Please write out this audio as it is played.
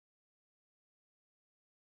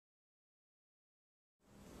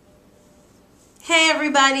Hey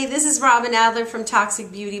everybody, this is Robin Adler from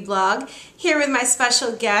Toxic Beauty Blog, here with my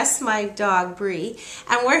special guest, my dog Bree,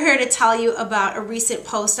 and we're here to tell you about a recent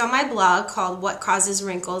post on my blog called What Causes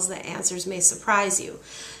Wrinkles? The Answers May Surprise You.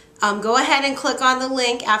 Go ahead and click on the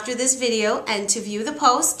link after this video and to view the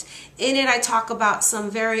post. In it I talk about some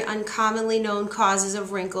very uncommonly known causes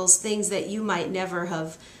of wrinkles, things that you might never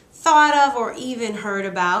have thought of or even heard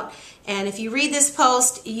about. And if you read this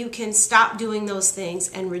post, you can stop doing those things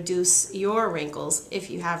and reduce your wrinkles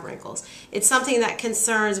if you have wrinkles. It's something that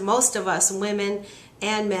concerns most of us, women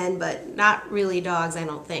and men, but not really dogs, I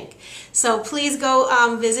don't think. So please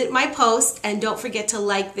go visit my post, and don't forget to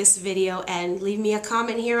like this video and leave me a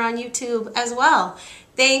comment here on YouTube as well.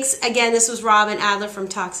 Thanks. Again, this was Robin Adler from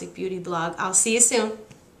Toxic Beauty Blog. I'll see you soon.